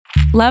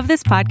Love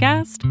this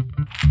podcast?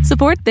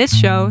 Support this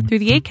show through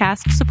the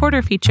Acast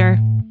supporter feature.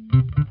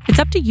 It's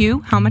up to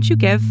you how much you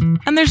give,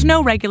 and there's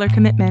no regular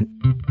commitment.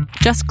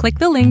 Just click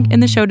the link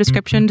in the show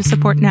description to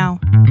support now.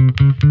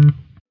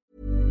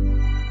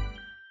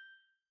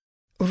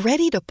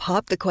 Ready to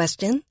pop the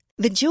question?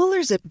 The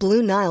jewelers at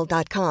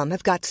BlueNile.com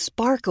have got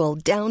sparkle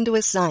down to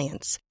a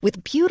science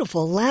with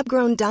beautiful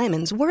lab-grown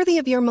diamonds worthy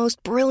of your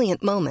most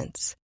brilliant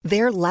moments.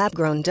 Their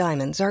lab-grown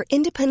diamonds are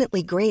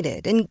independently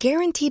graded and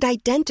guaranteed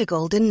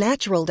identical to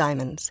natural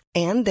diamonds,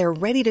 and they're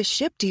ready to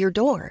ship to your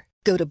door.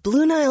 Go to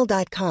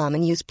BlueNile.com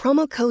and use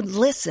promo code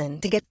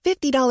LISTEN to get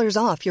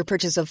 $50 off your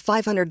purchase of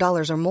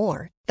 $500 or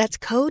more. That's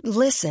code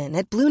LISTEN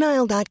at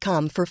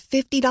BlueNile.com for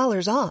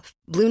 $50 off.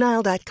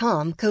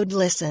 BlueNile.com, code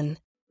LISTEN.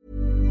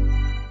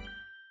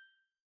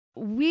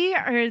 We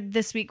are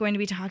this week going to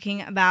be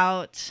talking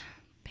about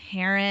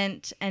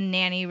parent and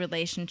nanny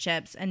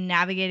relationships and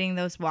navigating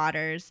those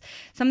waters.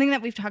 Something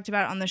that we've talked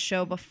about on the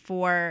show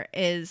before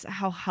is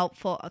how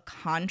helpful a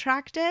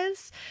contract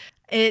is.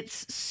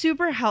 It's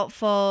super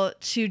helpful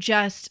to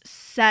just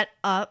set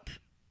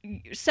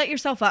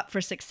yourself up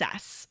for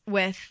success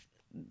with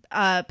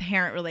a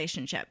parent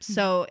relationship.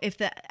 So if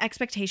the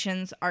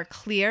expectations are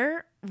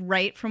clear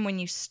right from when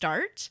you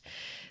start,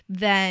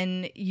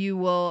 then you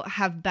will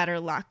have better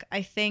luck,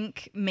 I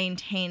think,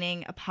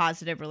 maintaining a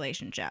positive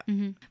relationship.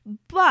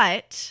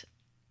 But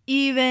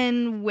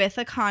even with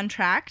a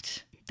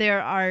contract,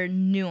 there are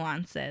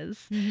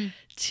nuances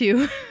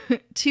to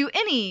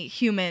any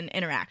human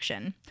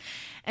interaction.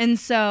 And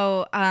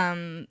so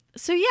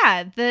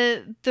yeah,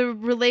 the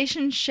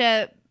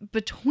relationship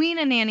between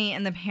a nanny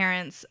and the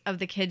parents of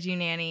the kids you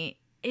nanny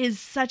is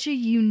such a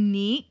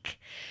unique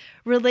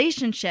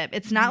relationship.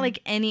 It's not like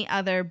any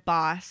other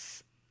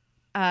boss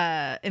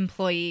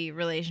employee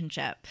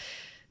relationship.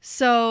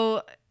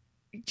 So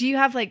do you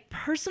have like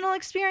personal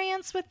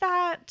experience with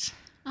that?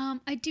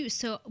 I do.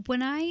 So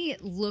when I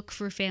look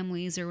for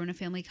families or when a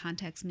family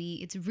contacts me,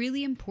 it's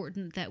really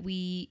important that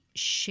we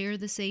share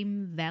the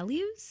same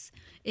values.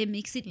 It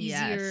makes it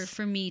easier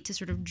for me to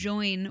sort of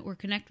join or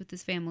connect with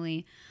this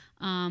family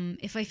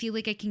if I feel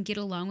like I can get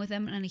along with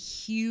them on a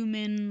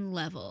human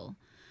level.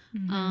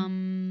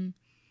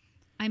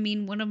 I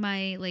mean, one of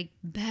my like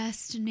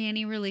best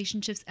nanny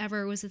relationships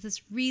ever was with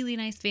this really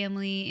nice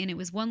family, and it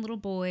was one little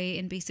boy,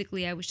 and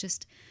basically I was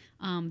just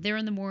there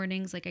in the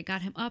mornings. Like I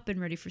got him up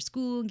and ready for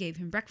school and gave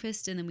him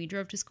breakfast, and then we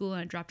drove to school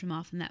and I dropped him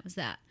off, and that was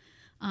that.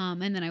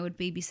 And then I would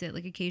babysit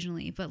like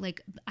occasionally, but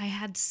like I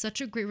had such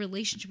a great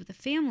relationship with the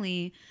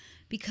family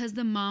because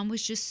the mom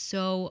was just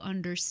so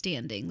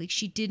understanding. Like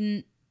she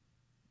didn't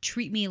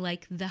treat me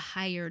like the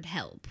hired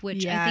help,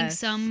 which I think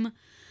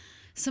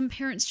some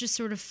parents just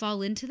sort of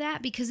fall into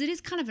that because it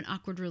is kind of an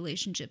awkward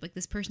relationship. Like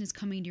this person is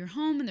coming to your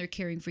home and they're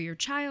caring for your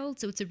child.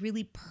 So it's a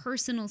really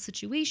personal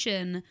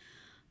situation.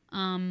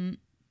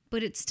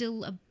 But it's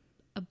still a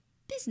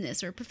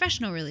business or a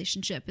professional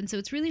relationship. And so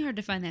it's really hard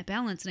to find that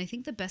balance. And I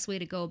think the best way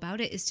to go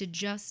about it is to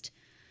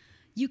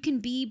you can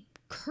be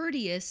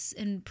courteous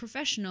and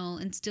professional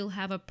and still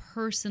have a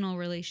personal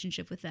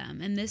relationship with them.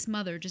 And this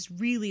mother just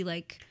really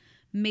like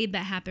made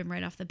that happen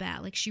right off the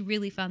bat. Like she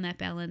really found that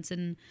balance,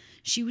 and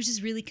she was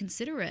just really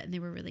considerate, and they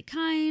were really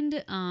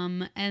kind.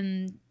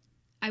 And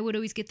I would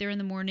always get there in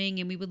the morning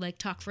and we would like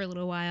talk for a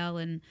little while,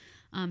 and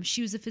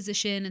she was a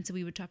physician, and so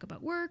we would talk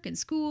about work and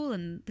school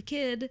and the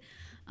kid.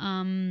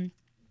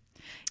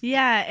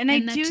 Yeah, and I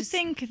do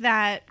think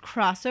that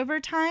crossover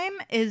time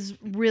is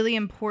really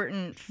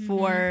important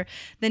for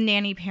the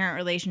nanny-parent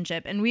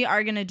relationship. And we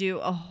are going to do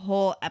a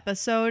whole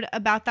episode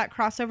about that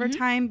crossover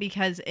time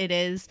because it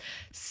is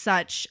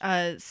such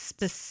a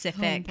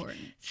specific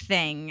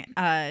thing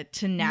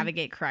to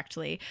navigate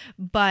correctly,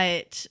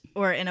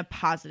 or in a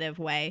positive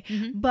way.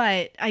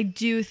 But I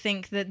do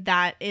think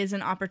that is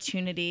an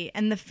opportunity.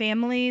 And the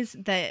families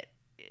that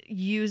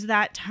use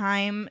that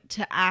time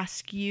to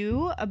ask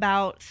you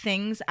about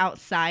things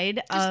outside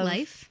of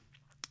life.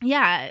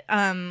 Yeah.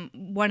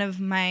 One of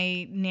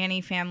my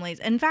nanny families,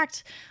 in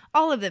fact,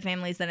 all of the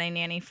families that I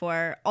nanny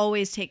for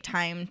always take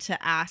time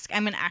to ask.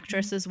 I'm an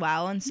actress as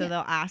well. And so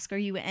they'll ask, are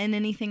you in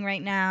anything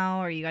right now?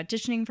 Are you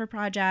auditioning for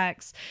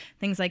projects?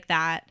 Things like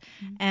that.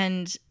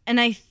 And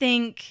I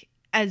think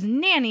as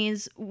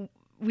nannies,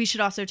 we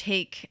should also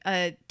take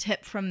a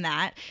tip from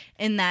that,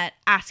 in that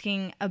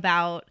asking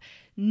about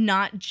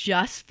not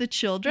just the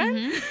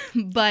children,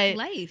 but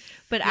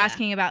life, but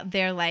asking about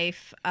their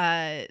life,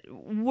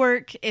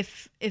 work,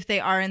 if they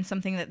are in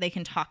something that they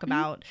can talk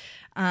about,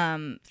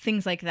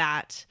 things like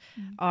that,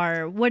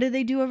 are what do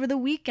they do over the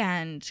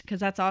weekend?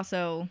 Because that's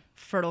also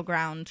fertile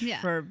ground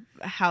for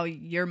how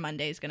your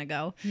Monday is going to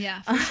go.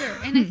 Yeah, for sure.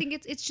 And I think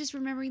it's just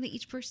remembering that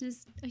each person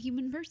is a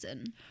human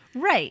person,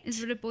 right? Is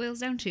what it boils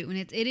down to. And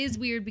it is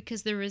weird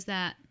because there is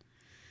that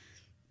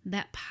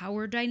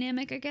power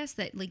dynamic, I guess,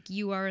 that like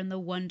you are in the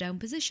one down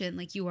position,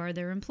 like you are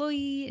their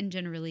employee and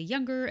generally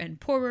younger and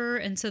poorer.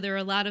 And so there are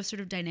a lot of sort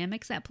of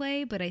dynamics at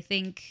play, but I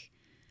think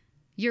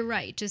you're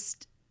right.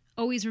 Just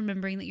always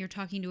remembering that you're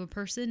talking to a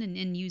person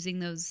and using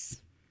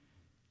those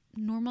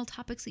normal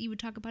topics that you would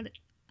talk about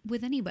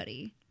with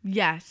anybody.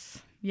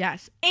 Yes.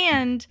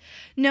 And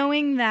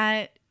knowing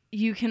that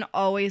you can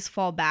always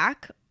fall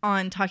back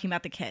on talking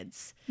about the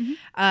kids.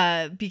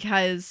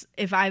 Because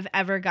if I've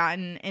ever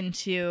gotten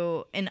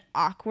into an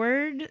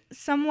awkward,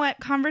 somewhat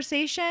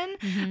conversation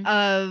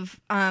of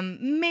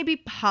maybe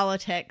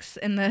politics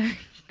in the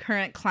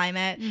current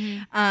climate,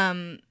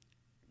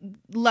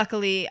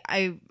 luckily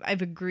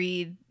I've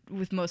agreed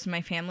with most of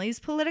my families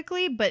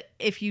politically, but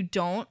if you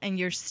don't and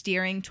you're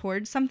steering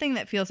towards something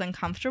that feels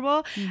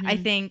uncomfortable, I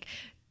think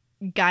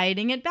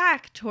guiding it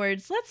back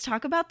towards let's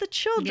talk about the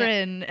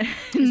children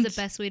is the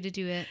best way to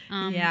do it.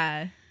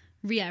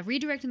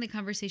 Redirecting the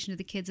conversation to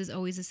the kids is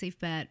always a safe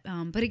bet.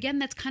 But again,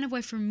 that's kind of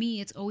why for me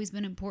it's always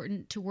been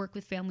important to work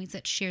with families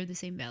that share the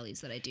same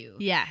values that I do.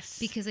 Yes.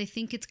 Because I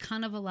think it's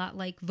kind of a lot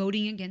like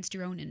voting against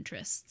your own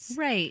interests.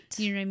 Right.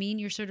 You know what I mean?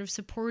 You're sort of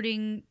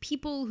supporting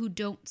people who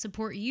don't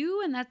support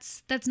you, and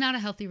that's not a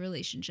healthy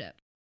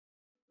relationship.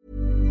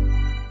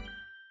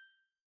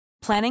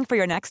 Planning for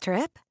your next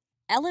trip?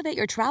 Elevate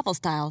your travel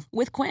style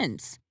with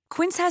Quince.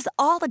 Quince has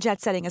all the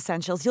jet-setting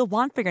essentials you'll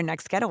want for your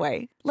next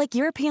getaway, like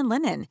European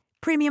linen,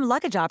 premium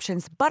luggage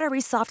options,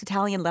 buttery soft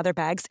Italian leather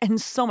bags,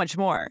 and so much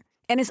more.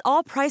 And is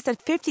all priced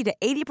at 50 to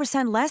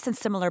 80% less than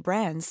similar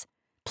brands.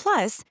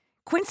 Plus,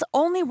 Quince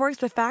only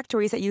works with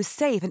factories that use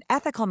safe and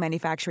ethical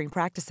manufacturing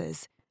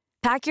practices.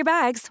 Pack your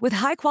bags with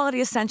high-quality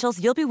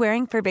essentials you'll be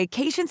wearing for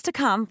vacations to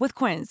come with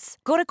Quince.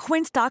 Go to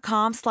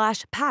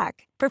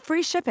quince.com/pack for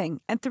free shipping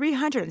and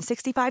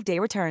 365-day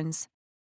returns.